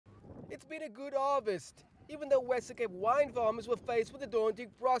It's been a good harvest, even though Western Cape wine farmers were faced with the daunting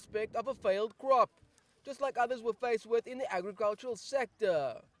prospect of a failed crop, just like others were faced with in the agricultural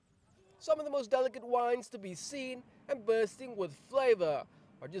sector. Some of the most delicate wines to be seen and bursting with flavor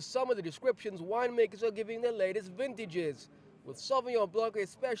are just some of the descriptions winemakers are giving their latest vintages, with Sauvignon Blanc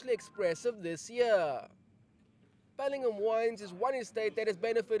especially expressive this year. Bellingham Wines is one estate that has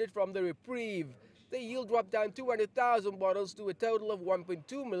benefited from the reprieve. The yield dropped down 200,000 bottles to a total of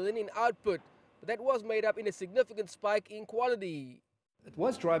 1.2 million in output, but that was made up in a significant spike in quality. It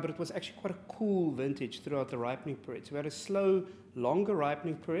was dry, but it was actually quite a cool vintage throughout the ripening period. So we had a slow, longer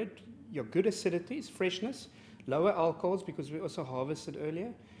ripening period, your good acidities, freshness, lower alcohols because we also harvested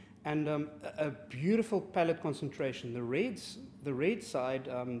earlier, and a beautiful palate concentration. The red side,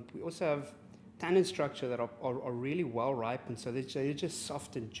 we also have tannin structure that are really well ripened, so they're just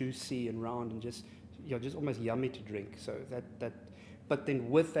soft and juicy and round and just almost yummy to drink. So but then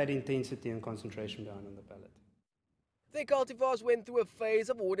with that intensity and concentration down on the palate. The cultivars went through a phase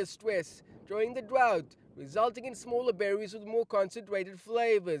of water stress during the drought, resulting in smaller berries with more concentrated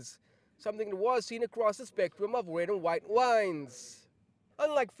flavors, something that was seen across the spectrum of red and white wines.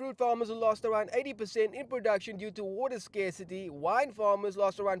 Unlike fruit farmers who lost around 80% in production due to water scarcity, wine farmers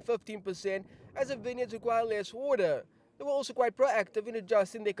lost around 15% as the vineyards require less water. They were also quite proactive in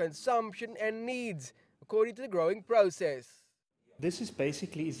adjusting their consumption and needs, according to the growing process. This is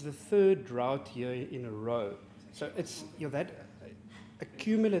basically the third drought year in a row. So it's that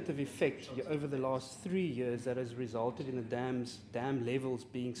accumulative effect over the last 3 years that has resulted in the dam levels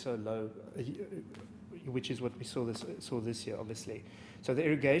being so low, which is what we saw this year, obviously. So the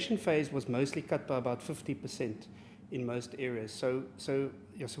irrigation phase was mostly cut by about 50% in most areas. So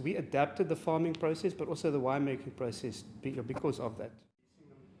we adapted the farming process, but also the winemaking process because of that.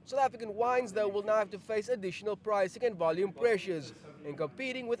 South African wines, though, will now have to face additional pricing and volume pressures in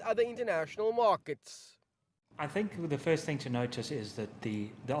competing with other international markets. I think the first thing to notice is that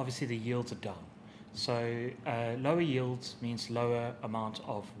obviously the yields are down. So lower yields means lower amount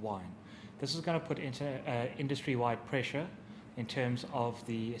of wine. This is going to put into industry-wide pressure in terms of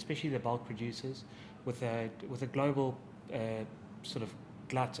especially the bulk producers, with a global sort of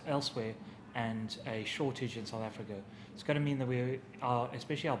glut elsewhere and a shortage in South Africa. It's going to mean that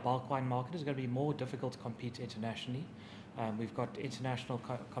especially our bulk wine market is going to be more difficult to compete internationally. We've got international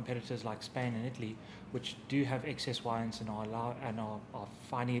competitors like Spain and Italy, which do have excess wines and are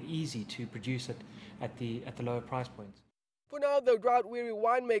finding it easy to produce it at the lower price points. For now, though, drought-weary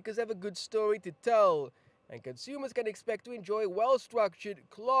winemakers have a good story to tell, and consumers can expect to enjoy well-structured,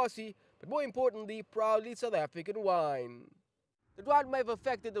 classy, but more importantly, proudly South African wine. The drought may have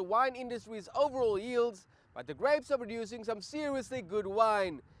affected the wine industry's overall yields, but the grapes are producing some seriously good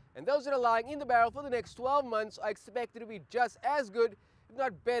wine, and those that are lying in the barrel for the next 12 months are expected to be just as good, if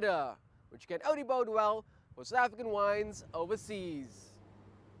not better, which can only bode well for South African wines overseas.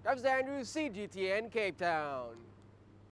 Travers, CGTN, Cape Town.